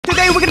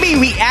we're gonna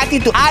be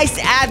reacting to Ice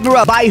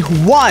Admiral by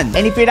Juan.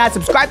 And if you're not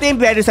subscribed to him,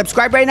 better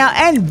subscribe right now.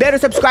 And better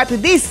subscribe to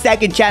this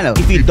second channel.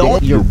 If you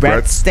don't, your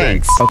breath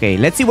stinks. Okay,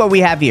 let's see what we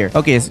have here.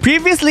 Okay, so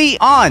previously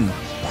on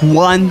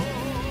One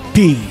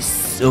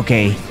Piece.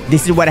 Okay,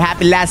 this is what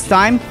happened last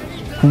time.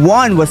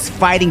 Juan was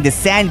fighting the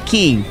Sand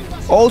King,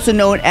 also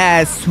known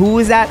as, who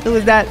is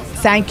that?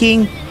 Sand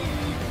King?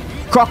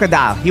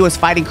 Crocodile. He was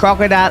fighting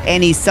Crocodile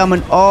and he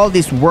summoned all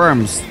these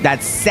worms,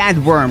 that's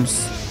sand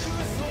worms.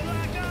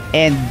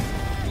 And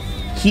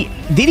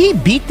did he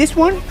beat this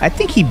one? I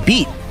think he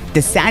beat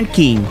the Sand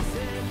King.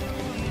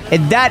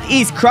 And that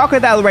is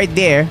Crocodile right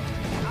there.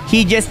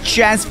 He just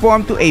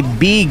transformed to a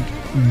big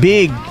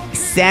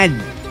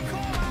sand,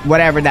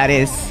 whatever that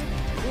is.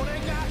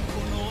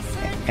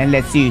 And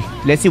let's see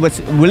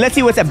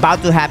what's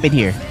about to happen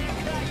here.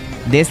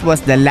 This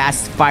was the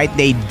last fight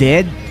they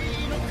did.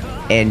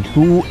 And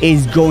who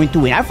is going to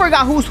win? I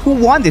forgot who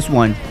won this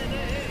one.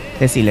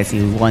 Let's see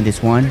who won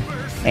this one.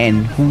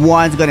 And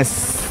Juan's gonna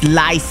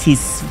slice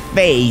his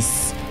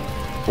face.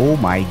 Oh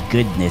my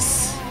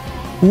goodness.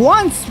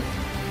 Juan's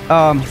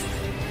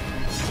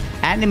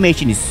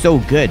animation is so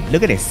good.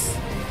 Look at this.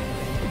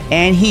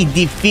 And he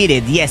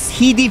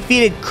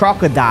defeated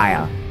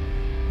Crocodile.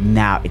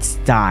 Now it's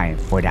time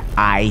for the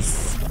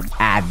Ice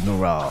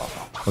Admiral.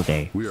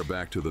 Okay. We are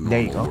back to the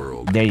normal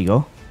world. There you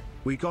go.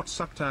 We got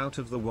sucked out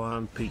of the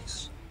One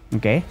Piece.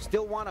 Okay.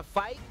 Still want to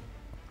fight?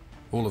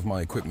 All of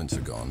my equipments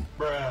are gone.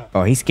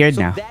 Oh, he's scared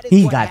now.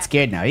 He got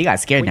scared now. When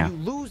you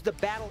lose the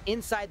battle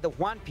inside the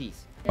One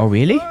Piece. Oh,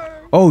 really?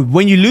 Oh,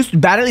 when you lose the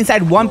battle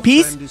inside One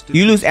Piece,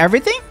 you lose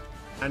everything?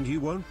 And you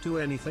won't do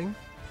anything?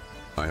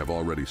 I have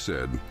already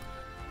said,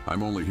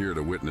 I'm only here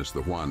to witness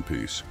the One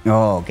Piece.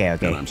 Oh, okay.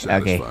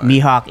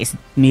 Mihawk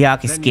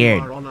is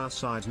scared. You are on our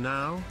side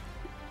now?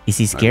 Is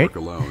he scared? I work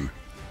alone.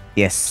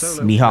 Yes,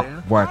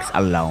 Mihawk works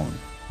alone.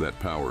 That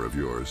power of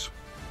yours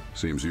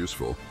seems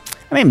useful.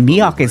 I mean,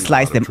 Mihawk can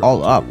slice them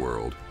all up.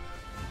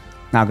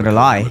 Not gonna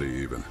lie.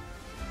 Even.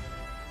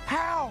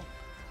 How?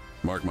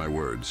 Mark my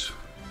words.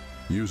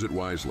 Use it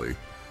wisely.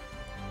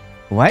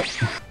 What?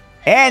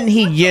 And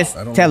he just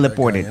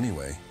teleported.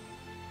 Anyway.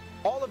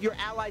 All of your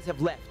allies have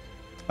left.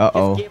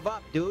 Uh-oh. Just give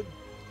up, dude.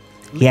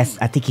 Yes,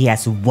 I think he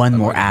has one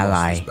more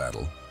ally. This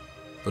battle,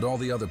 but all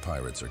the other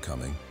pirates are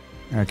coming.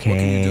 Okay. What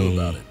can you do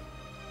about it?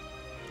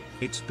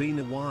 It's been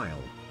a while.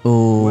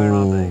 Ooh, where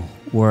are they?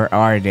 Where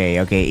are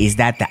they? Okay, is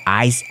that the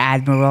Ice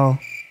Admiral?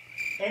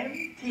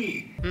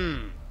 Empty.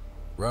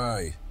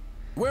 Right.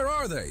 Where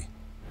are they?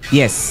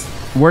 Yes.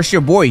 Where's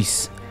your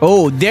boys?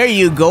 Oh, there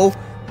you go.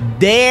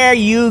 There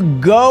you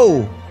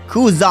go.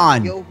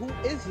 Kuzan. Yo, who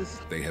is this?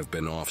 They have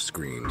been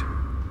off-screened.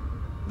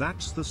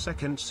 That's the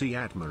second Sea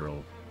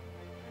Admiral.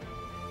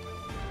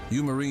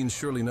 You Marines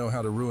surely know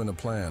how to ruin a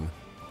plan.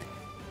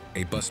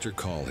 A buster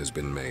call has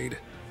been made.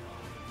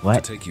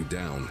 What? To take you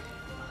down.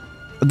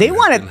 They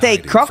want to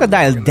take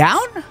Crocodile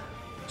down?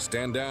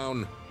 Stand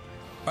down.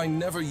 I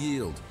never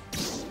yield.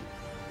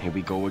 Here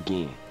we go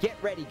again. Get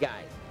ready,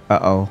 guys.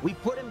 Uh-oh. We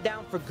put him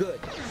down for good.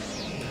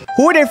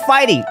 Who are they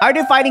fighting? Are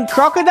they fighting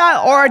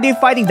Crocodile or are they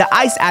fighting the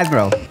Ice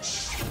Admiral?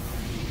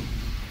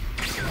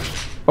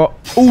 Oh,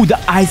 the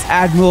Ice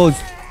Admiral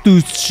is too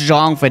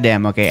strong for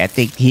them. Okay, I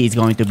think he's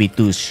going to be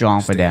too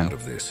strong for them. Stay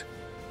out of this.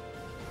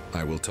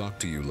 I will talk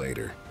to you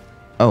later.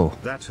 Oh.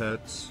 That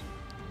hurts.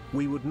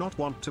 We would not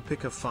want to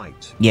pick a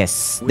fight.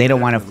 Yes, they don't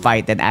want to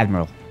fight that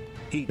Admiral.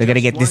 He They're gonna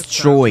just get wiped out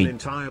destroyed. an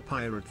entire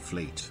pirate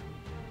fleet.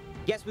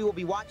 Guess we will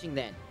be watching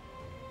then.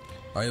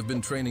 I have been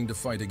training to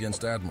fight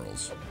against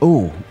admirals.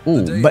 Ooh,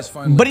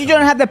 but he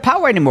don't have the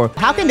power anymore.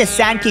 How can the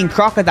Sand King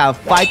Crocodile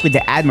fight with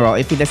the Admiral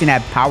if he doesn't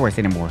have powers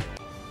anymore?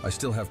 I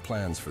still have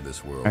plans for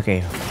this world.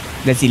 Okay,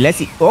 let's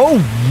see. Oh,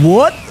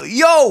 what?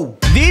 Yo,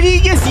 did he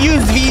just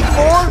use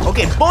V4?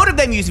 Okay, both of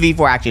them use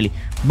V4 actually.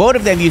 Both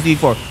of them use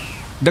V4.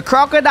 The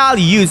Crocodile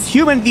used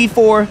human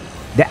V4.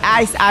 The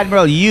Ice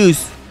Admiral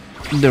used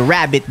the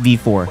Rabbit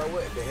V4.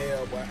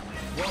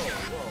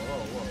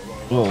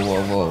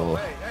 Whoa.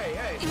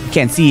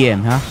 Can't see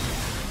him, huh?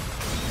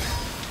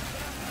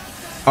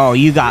 Oh,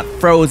 you got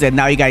frozen.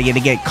 Now you gotta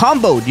get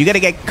comboed. You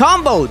gotta get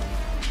comboed.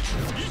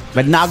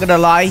 But not gonna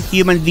lie,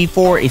 human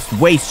V4 is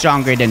way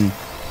stronger than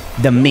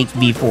the Mink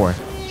V4.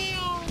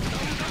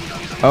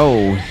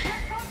 Oh.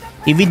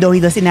 Even though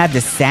he doesn't have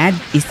the sand,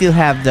 he still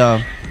have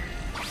the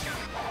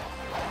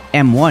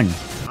M1.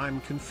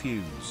 I'm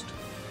confused.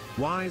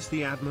 Why is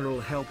the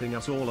Admiral helping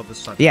us all of a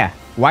sudden? Yeah,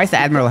 why is the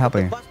Admiral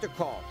helping? Buster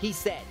call. He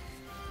said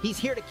he's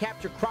here to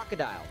capture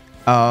Crocodile.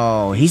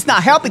 Oh, he's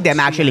not helping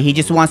them actually. He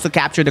just wants to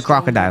capture the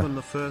Crocodile. Than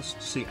the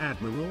first Sea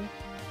Admiral?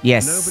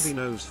 Yes. Nobody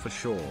knows for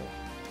sure.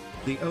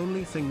 The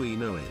only thing we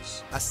know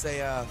is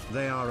they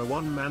are a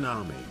one-man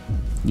army.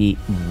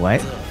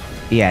 What?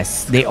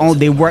 Yes, they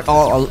work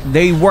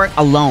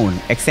alone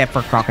except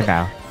for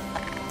Crocodile.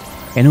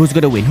 And who's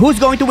gonna win? Who's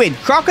going to win?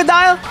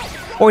 Crocodile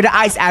or the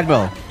Ice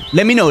Admiral?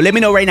 Let me know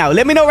right now.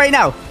 Let me know right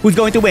now who's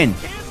going to win.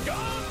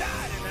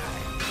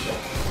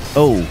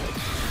 Oh.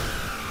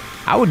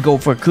 I would go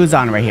for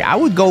Kuzan right here. I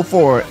would go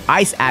for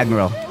Ice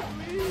Admiral.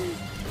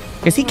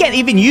 Because he can't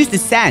even use the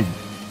sand.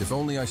 If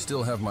only I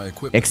still have my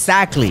equipment.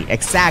 Exactly.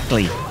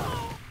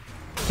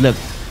 Look,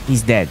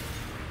 he's dead.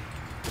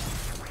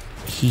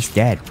 He's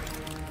dead.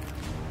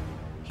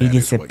 He That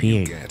is what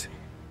you disappeared. get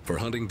for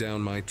hunting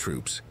down my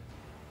troops,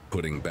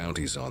 putting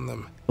bounties on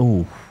them,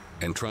 Ooh.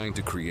 and trying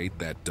to create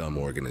that dumb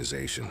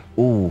organization.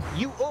 Ooh.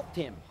 You oofed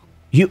him.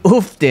 You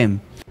oofed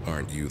him.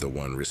 Aren't you the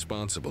one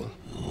responsible?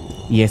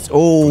 Yes.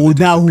 Oh,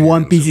 now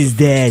One Piece is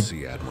dead.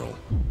 Sea Admiral.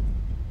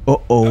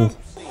 Uh-oh.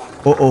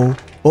 Uh-oh. I have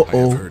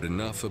Uh-oh. heard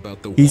enough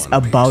about the He's One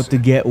about Piece. to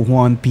get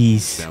One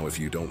Piece. Now, if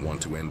you don't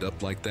want to end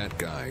up like that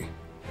guy,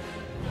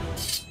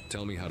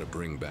 tell me how to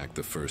bring back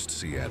the first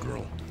Sea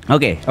Admiral.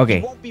 Okay.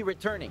 He won't be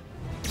returning.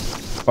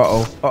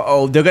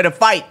 Uh-oh. They're gonna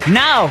fight.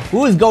 Now,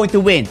 who is going to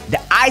win? The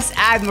Ice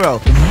Admiral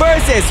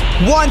versus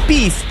One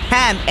Piece,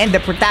 Ham, and the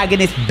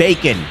protagonist,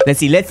 Bacon. Let's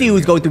see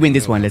who's going to win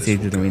this one. Let's see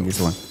who's going to win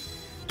this one.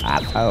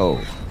 Oh.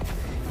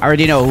 I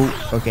already know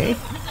who. Okay.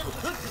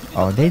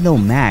 Oh, they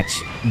don't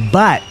match.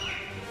 But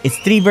it's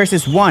 3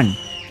 versus 1.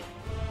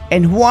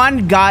 And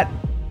Juan got...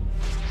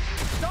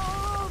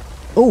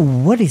 Oh,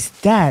 what is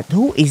that?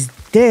 Who is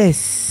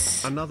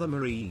this? Another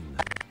Marine.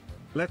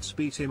 Let's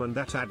beat him and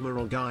that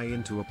Admiral guy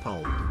into a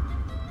pulp.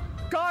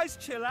 Guys,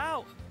 chill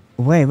out.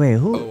 Wait,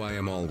 who? Oh, I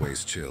am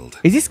always chilled.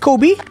 Is this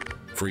Kobe?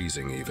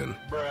 Freezing even.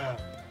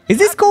 Is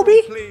this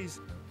Kobe? Please.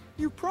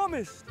 You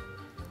promised.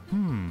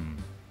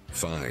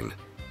 Fine.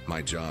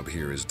 My job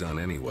here is done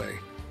anyway.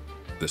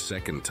 The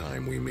second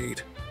time we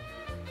meet,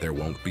 there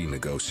won't be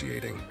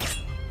negotiating.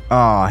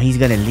 Oh, he's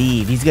gonna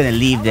leave. He's gonna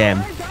leave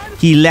them.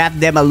 He left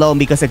them alone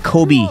because of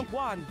Kobe. You are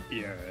One.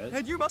 Yes.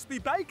 And you must be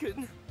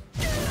Bacon.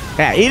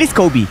 Yeah, it is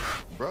Kobe.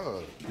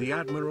 The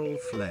Admiral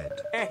fled.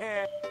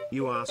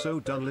 You are so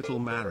done, little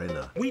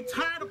mariner. We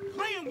tired of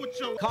playing with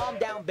you. Calm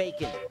down,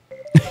 Bacon.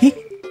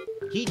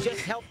 He just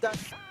helped us.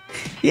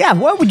 Yeah,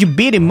 why would you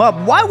beat him up?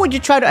 Why would you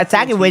try to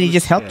attack him when he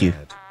just helped you?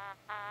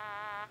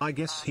 I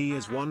guess he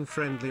is one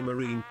friendly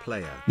Marine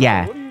player.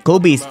 Yeah,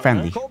 Kobe is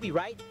friendly. Kobe,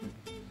 right?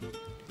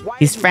 Why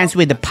He's did you friends help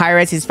with the us?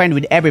 pirates. He's friends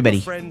with everybody.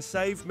 Friend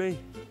saved me.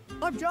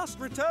 I'm just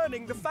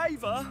returning the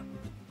favor.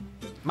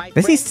 My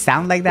Does he friend?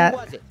 sound like Who that?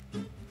 was it?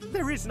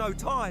 There is no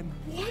time.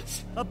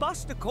 What? A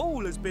buster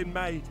call has been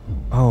made.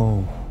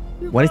 Oh,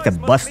 You what is the guys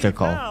must buster leave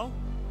call? now.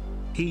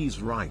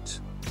 He's right.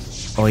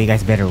 Oh, you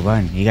guys better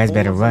run. You guys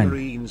better All of the run.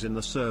 Marines in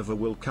the server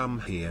will come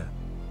here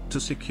to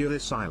secure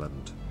this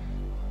island.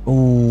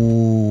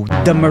 Oh,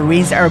 the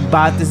Marines are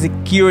about to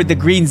secure the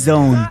green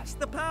zone. That's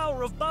the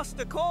power of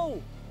buster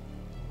call.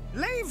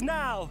 Leave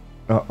now.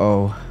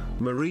 Uh-oh.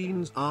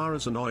 Marines are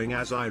as annoying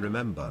as I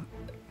remember.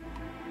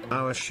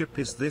 Our ship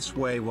is this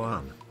way,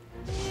 One.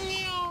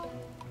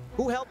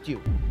 Who helped you?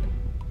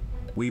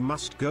 We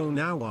must go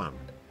now, One.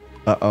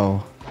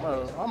 Uh-oh.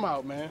 I'm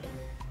out, man.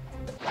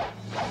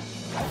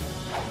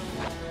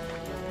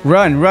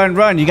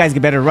 Run. You guys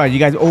better run. You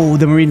guys, oh,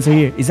 the Marines are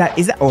here. Is that,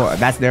 oh,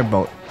 that's their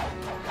boat.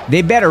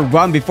 They better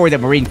run before the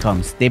Marine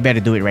comes. They better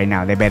do it right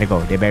now. They better go.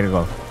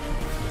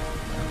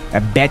 I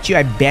bet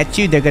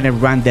you they're gonna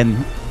run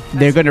them.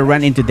 They're gonna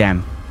run into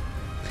them.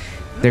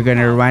 They're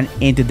gonna run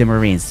into the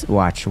Marines.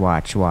 Watch.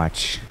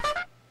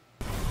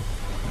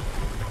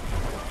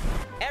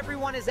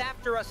 Everyone is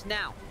after us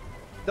now.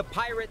 The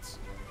pirates,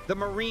 the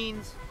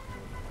Marines.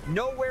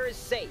 Nowhere is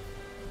safe.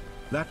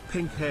 That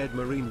pink-haired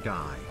Marine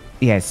guy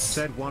Yes.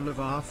 said one of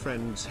our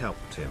friends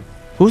helped him.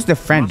 Who's the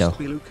friend Must though?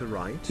 be Luca,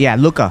 right? Yeah,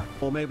 Luca.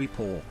 Or maybe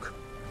Pork.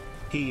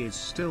 He is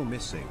still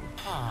missing.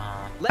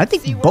 I Let's see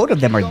think where both we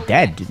of them can are go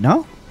dead, next.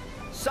 no?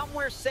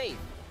 Somewhere safe.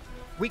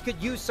 We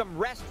could use some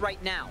rest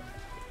right now.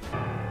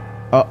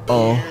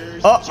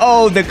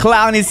 Uh-oh, the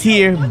clown is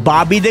here.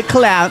 Bobby the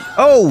clown.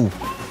 Oh.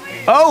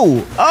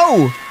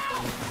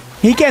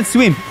 He can't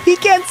swim.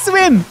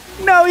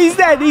 No, he's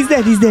dead.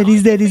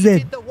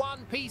 Defeated the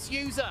One Piece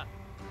user.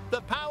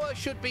 The power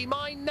should be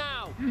mine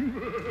now.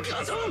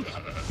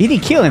 You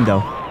didn't kill him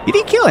though. You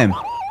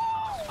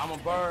I'm a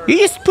bird. You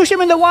just pushed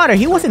him in the water.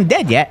 He wasn't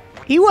dead yet.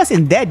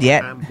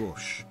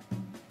 Ambush.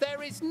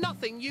 There is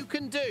nothing you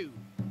can do.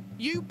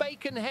 You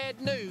bacon-haired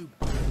noob.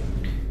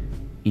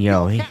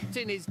 Yo,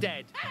 Captain is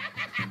dead.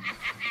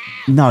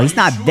 no, he's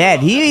not dead.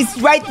 He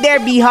is right there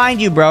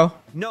behind you, bro.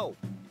 No,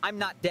 I'm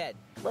not dead.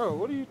 Bro,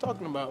 what are you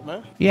talking about,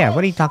 man? Yeah,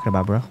 what are you talking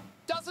about, bro?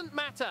 Doesn't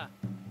matter.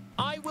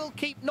 I will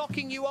keep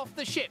knocking you off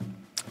the ship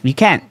You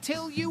can't.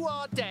 until you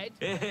are dead.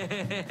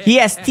 He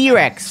has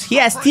T-Rex. He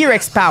has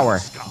T-Rex power.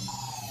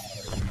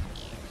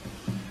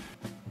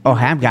 Oh,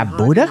 Ham got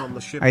Hiding Buddha? on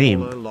the ship I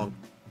didn't. all along.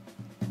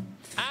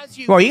 As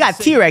you Well, you can got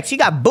see, T-Rex. You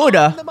got I'm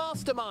Buddha. the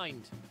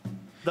mastermind.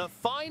 The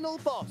final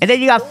boss. And then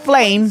you got always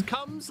Flame.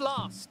 comes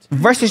last.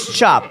 Versus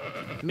Chop.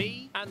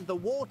 Me and the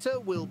water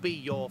will be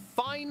your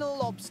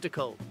final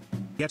obstacle.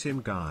 Get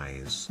him,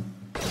 guys.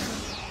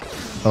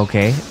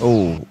 Okay.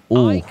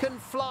 I can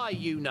fly,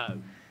 you know.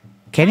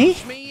 Can he?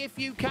 Catch me if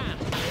you can.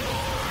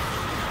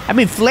 I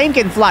mean, Flame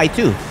can fly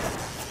too.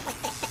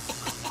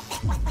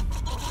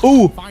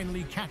 Ooh.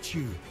 Finally catch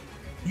you,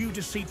 you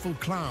deceitful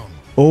clown.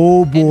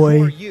 Oh And who are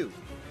boy. you?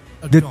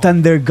 The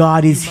Thunder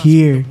God is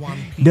here.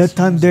 The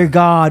Thunder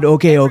God.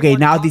 Okay, okay.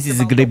 Now this is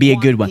going to be a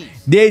good one.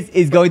 This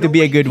is going to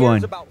be a good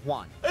one.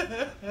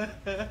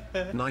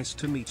 Nice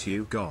to meet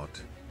you, God.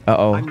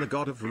 Uh-oh. I'm the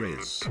God of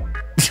Riz.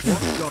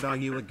 What God are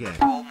you again?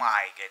 Oh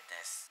my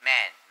goodness.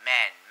 Man.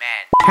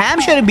 Ham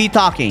shouldn't be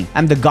talking.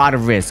 I'm the God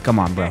of Riz. Come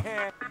on, bro.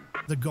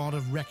 The God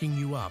of wrecking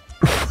you up.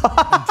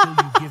 Until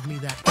you give me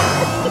that.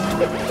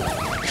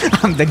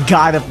 I'm the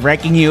God of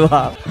wrecking you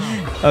up.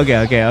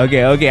 Okay.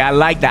 I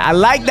like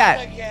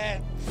that.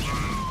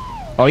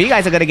 Oh, you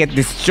guys are gonna get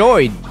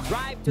destroyed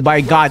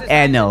by God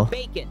Enel.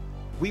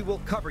 We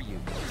will cover you.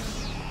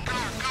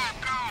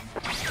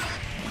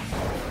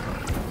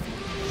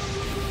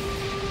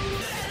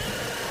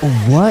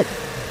 What?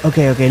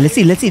 Okay. Let's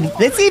see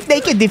if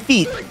they can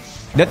defeat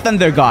the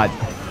Thunder God.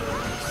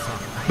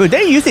 But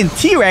they're using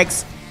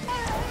T-Rex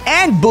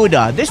and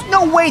Buddha. There's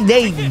no way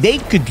they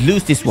could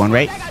lose this one,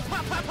 right?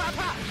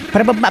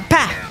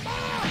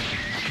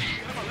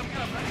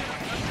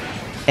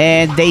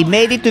 And they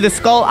made it to the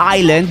Skull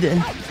Island.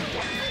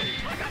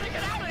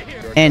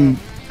 And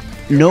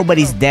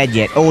nobody's dead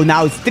yet. Oh,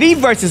 now it's 3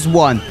 versus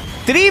 1.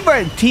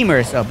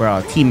 Teamers. Oh,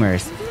 bro.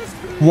 Teamers.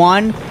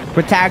 1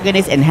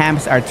 protagonist and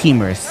Hams are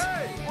teamers.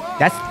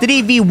 That's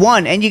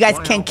 3v1 and you guys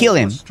can't kill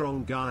him.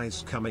 Strong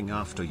guys coming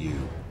after you.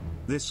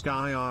 This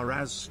guy are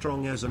as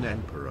strong as an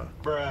emperor.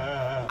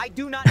 I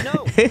do not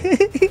know.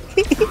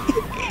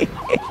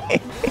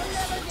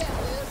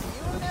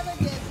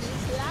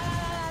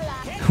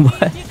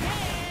 What?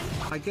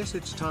 I guess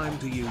it's time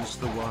to use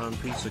the One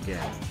Piece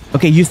again.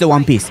 Okay, use the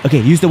One Piece.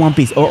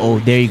 Oh,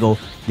 there you go.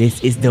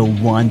 This is the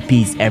One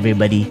Piece,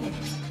 everybody.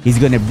 He's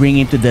gonna bring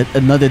him to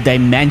another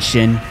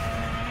dimension.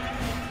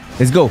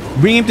 Let's go.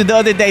 Bring him to the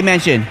other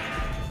dimension.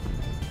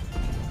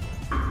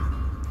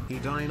 He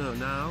dino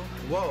now.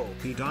 Whoa.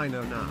 He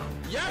dino now.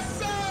 Yes,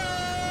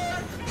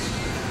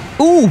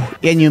 sir! Ooh,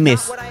 and you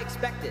miss. Not what I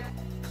expected.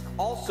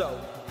 Also,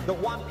 the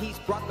One Piece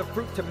brought the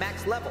fruit to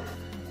max level.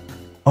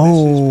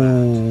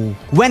 Oh,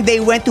 when they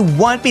went to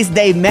One Piece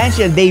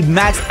Dimension, they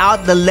maxed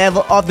out the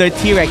level of their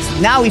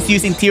T-Rex. Now he's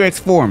using T-Rex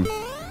form.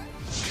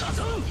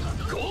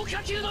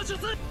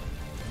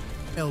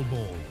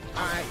 Elbow.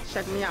 Alright,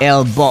 check me out.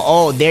 Elbow.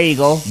 Oh, there you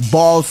go.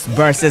 Balls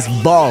versus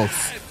balls.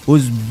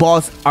 Whose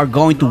balls are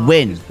going to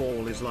win? His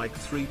ball is like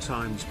 3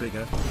 times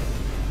bigger.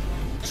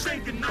 Say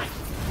goodnight.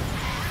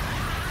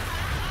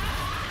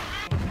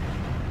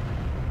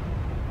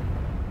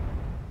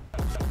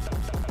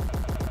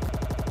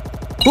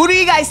 Who do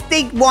you guys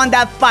think won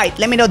that fight?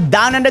 Let me know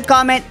down in the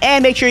comment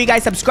and make sure you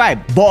guys subscribe.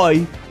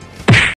 Bye.